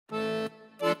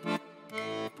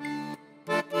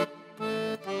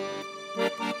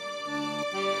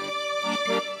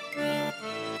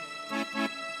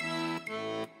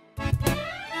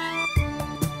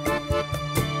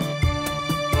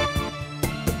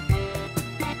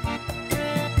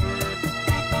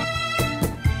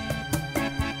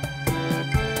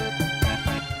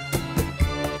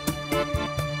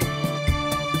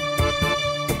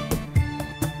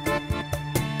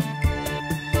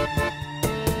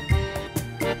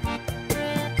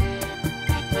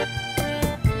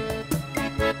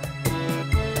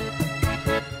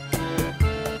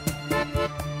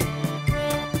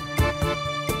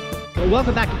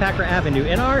welcome back to Packer Avenue.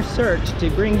 In our search to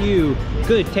bring you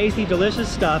good, tasty, delicious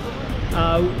stuff,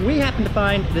 we happen to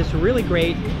find this really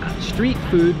great street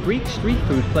food, Greek street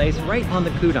food place right on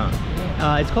the Kudam.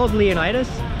 It's called Leonidas.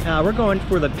 We're going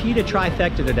for the Pita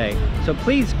trifecta today. So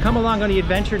please come along on the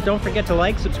adventure. Don't forget to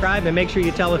like, subscribe, and make sure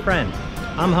you tell a friend.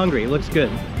 I'm hungry, it looks good.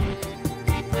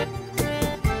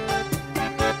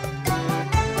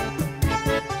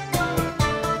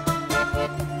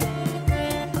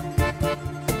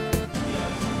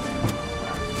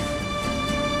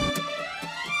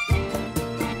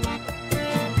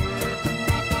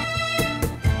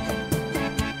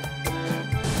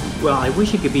 Well, I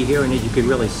wish you could be here and you could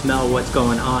really smell what's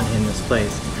going on in this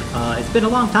place. It's been a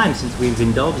long time since we've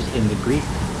indulged in the Greek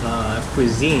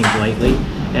cuisine lately,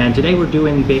 and today we're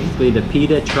doing basically the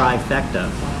Pita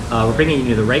trifecta. We're bringing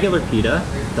you the regular pita,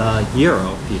 the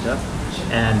gyro pita,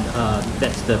 and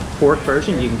that's the pork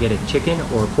version. You can get it chicken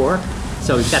or pork.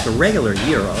 So we've got the regular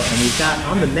gyro, and we've got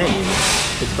on the menu,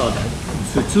 it's called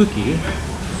Souzouki,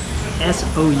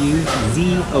 S-O-U-Z-O-U-K-I.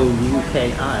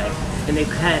 And they've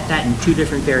had that in two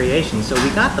different variations. So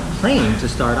we got the plain to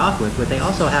start off with, but they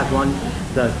also have one,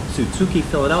 the Souzouki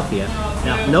Philadelphia.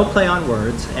 Now, no play on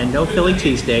words and no Philly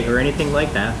cheesesteak or anything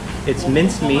like that. It's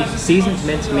minced meat, seasoned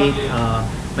minced meat.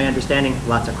 My understanding,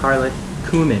 lots of garlic,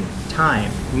 cumin,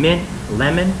 thyme, mint,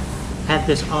 lemon. Had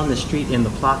this on the street in the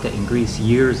Plaka in Greece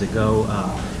years ago.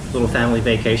 Little family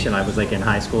vacation. I was like in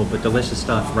high school, but delicious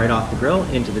stuff right off the grill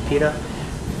into the pita.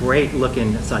 Great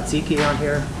looking tzatziki on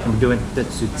here. I'm doing the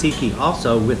tzatziki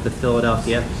also with the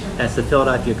Philadelphia. That's the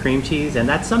Philadelphia cream cheese, and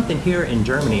that's something here in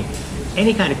Germany.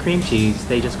 Any kind of cream cheese,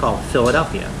 they just call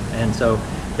Philadelphia. And so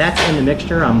that's in the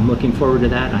mixture. I'm looking forward to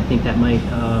that. I think that might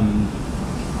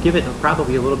give it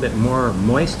probably a little bit more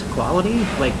moist quality.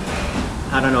 Like,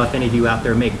 I don't know if any of you out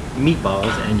there make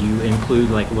meatballs and you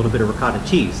include like a little bit of ricotta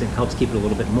cheese. It helps keep it a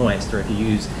little bit moist, or if you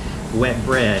use wet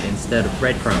bread instead of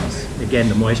breadcrumbs. Again,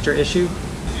 the moisture issue.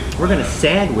 We're going to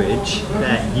sandwich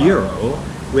that gyro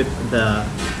with the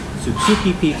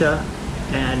Souzouki pita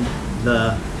and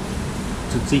the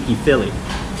Souzouki Philly,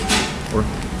 or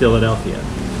Philadelphia.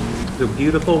 The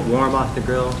beautiful, warm off the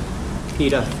grill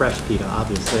pita, fresh pita,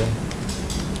 obviously.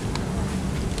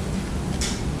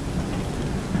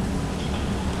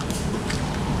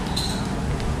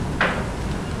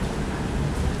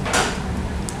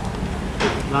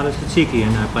 A lot of tzatziki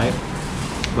in that bite,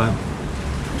 but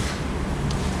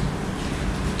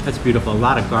that's beautiful. A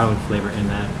lot of garlic flavor in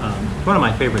that. It's one of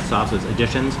my favorite sauces,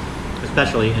 additions,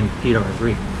 especially in pita or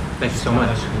Greek. Thank you so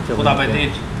much. Good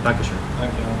appetite. Dankeschön.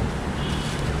 Thank you.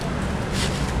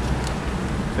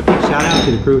 A big shout out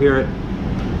to the crew here at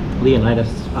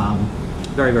Leonidas.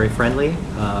 Very, very friendly.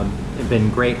 They've been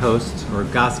great hosts, or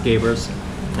Gastgebers,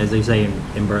 as they say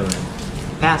in Berlin.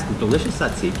 Past the delicious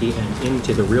tzatziki and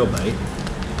into the real bite.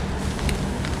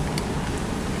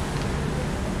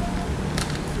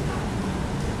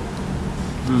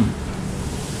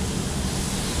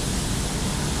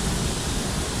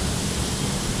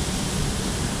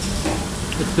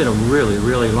 It's been a really,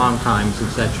 really long time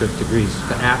since that trip to Greece,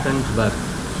 to Athens, but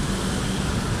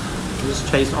this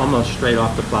tastes almost straight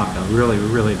off the Plaka. Really,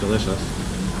 really delicious.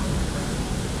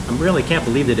 I really can't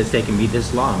believe that it's taken me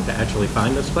this long to actually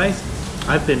find this place.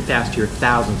 I've been past here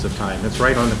thousands of times. It's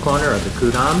right on the corner of the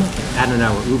Kudam,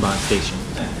 Adenauerplatz station.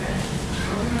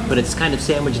 But it's kind of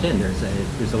sandwiched in.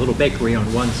 There's a little bakery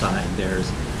on one side, there's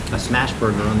a smash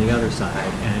burger on the other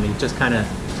side, and it just kind of,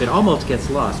 it almost gets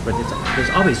lost, but there's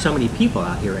always so many people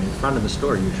out here in front of the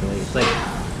store usually. It's like,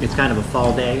 it's kind of a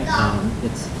fall day.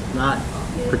 It's not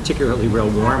particularly real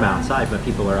warm outside, but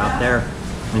people are out there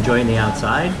enjoying the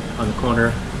outside on the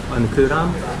corner on the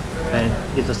Kudam, and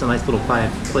it gives us a nice little quiet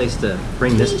place to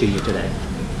bring this to you today.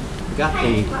 We got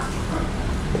the,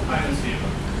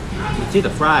 you see the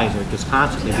fries are just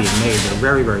constantly being made. They're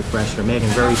very, very fresh. They're made in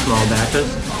very small batches.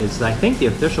 It's, I think, the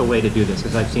official way to do this,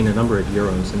 because I've seen a number of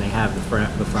gyros and they have the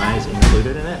fries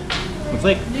included in it. It's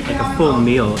like a full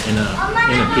meal in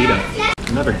a pita.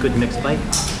 Another good mixed bite.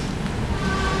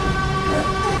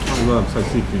 I love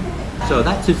tzatziki. So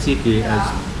that tzatziki is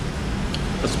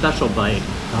a special bite.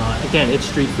 Again, it's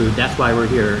street food. That's why we're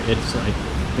here. It's like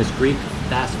this Greek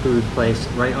fast food place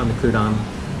right on the Kudam,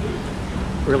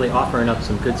 really offering up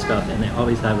some good stuff, and they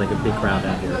always have like a big crowd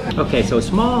out here. Okay, so a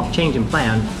small change in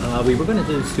plan. We were going to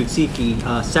do tzatziki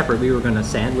separate. We were going to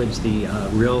sandwich the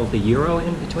gyro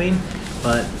in between,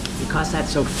 but because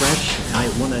that's so fresh, I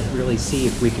want to really see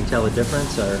if we can tell a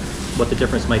difference, or what the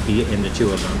difference might be in the two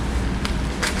of them.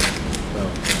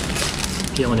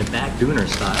 So, peeling it back, Döner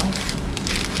style.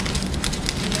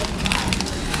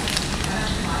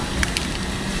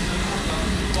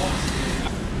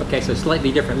 Okay, so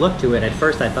slightly different look to it. At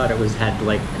first I thought it had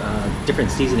like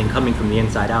different seasoning coming from the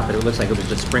inside out, but it looks like it was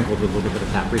just sprinkled with a little bit of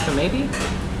paprika maybe.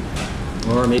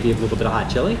 Or maybe a little bit of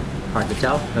hot chili. Hard to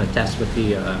tell. I'm gonna test with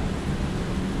the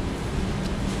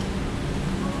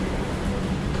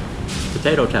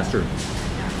potato tester.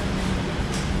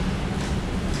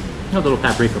 A little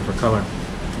paprika for color.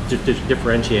 To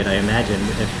differentiate, I imagine,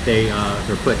 if they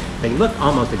look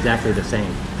almost exactly the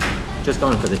same. Just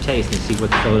going for the taste and see what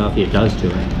the Philadelphia does to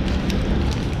it.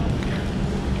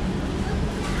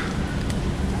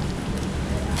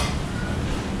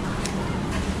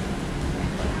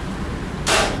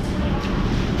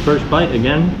 First bite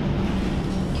again.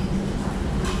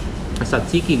 A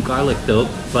tzatziki garlic filled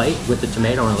bite with the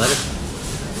tomato and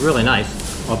lettuce. Really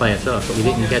nice all by itself, but we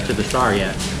didn't get to the star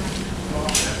yet.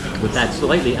 With that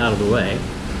slightly out of the way.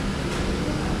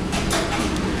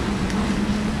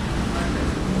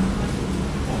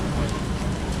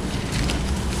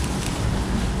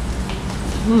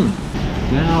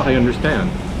 Now I understand.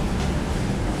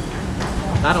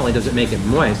 Not only does it make it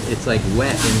moist, it's like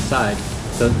wet inside.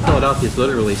 So Philadelphia is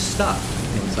literally stuffed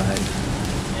inside.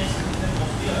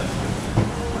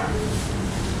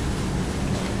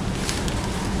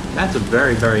 That's a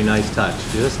very, very nice touch.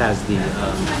 This has the,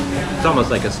 it's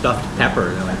almost like a stuffed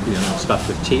pepper, like, you know, stuffed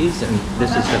with cheese, and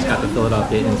this has just got the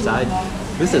Philadelphia inside.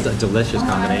 This is a delicious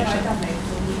combination.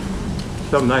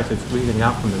 So nice, it's bleeding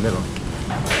out from the middle.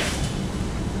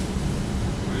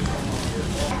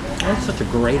 That's such a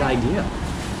great idea.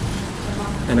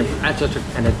 And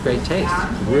a great taste.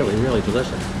 It's really, really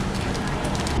delicious.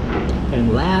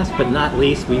 And last but not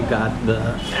least, we've got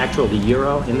the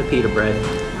gyro in the pita bread.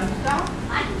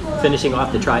 Finishing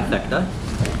off the trifecta.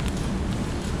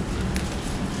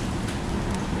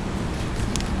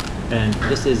 And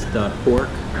this is the pork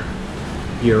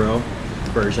gyro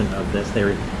version of this.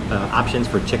 There are options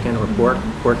for chicken or pork.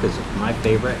 Pork is my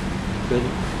favorite. Good.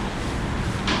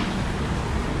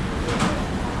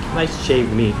 Nice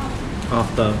shaved meat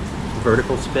off the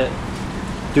vertical spit.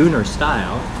 Döner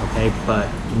style, okay, but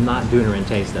not döner in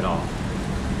taste at all.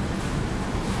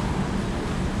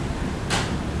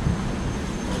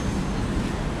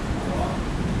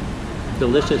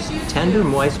 Delicious, tender,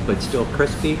 moist, but still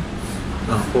crispy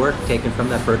pork taken from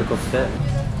that vertical spit.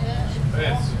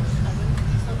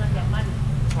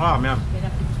 Oh man,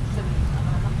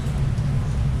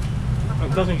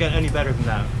 it doesn't get any better than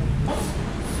that.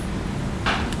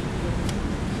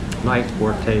 Nice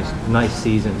pork taste, nice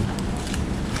season.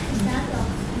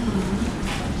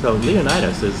 So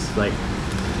Leonidas is like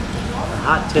a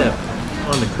hot tip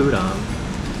on the kudam.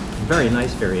 Very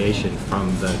nice variation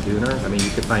from the döner. I mean, you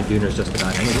could find döners just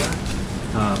about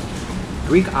anywhere.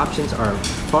 Greek options are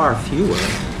far fewer,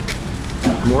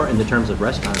 more in the terms of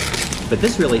restaurants. But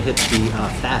this really hits the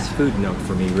fast food note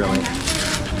for me, really.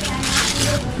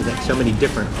 There's like so many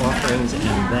different offerings, and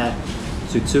that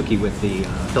Souzouki with the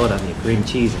Philadelphia cream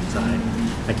cheese inside.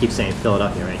 I keep saying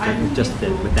Philadelphia, right? Just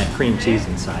with that cream cheese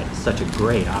inside, it's such a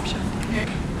great option.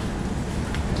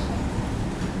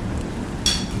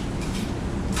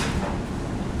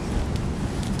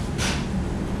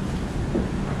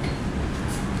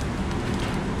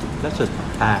 That's just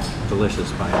a packed,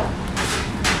 delicious bite.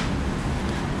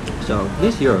 So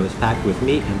this gyro is packed with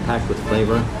meat and packed with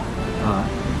flavor.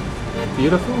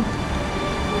 Beautiful.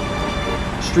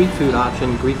 Street food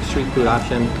option, Greek street food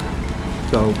option.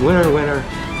 So winner, winner,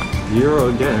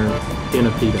 gyro dinner in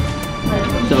a pita.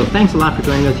 So thanks a lot for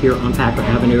joining us here on Packer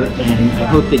Avenue, and I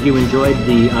hope that you enjoyed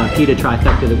the pita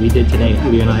trifecta that we did today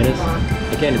at Leonidas.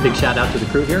 Again, a big shout out to the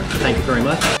crew here. Thank you very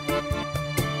much.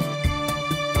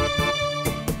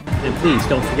 And please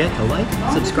don't forget to like,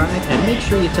 subscribe, and make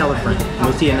sure you tell a friend.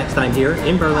 We'll see you next time here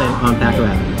in Berlin on Packer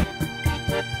Avenue.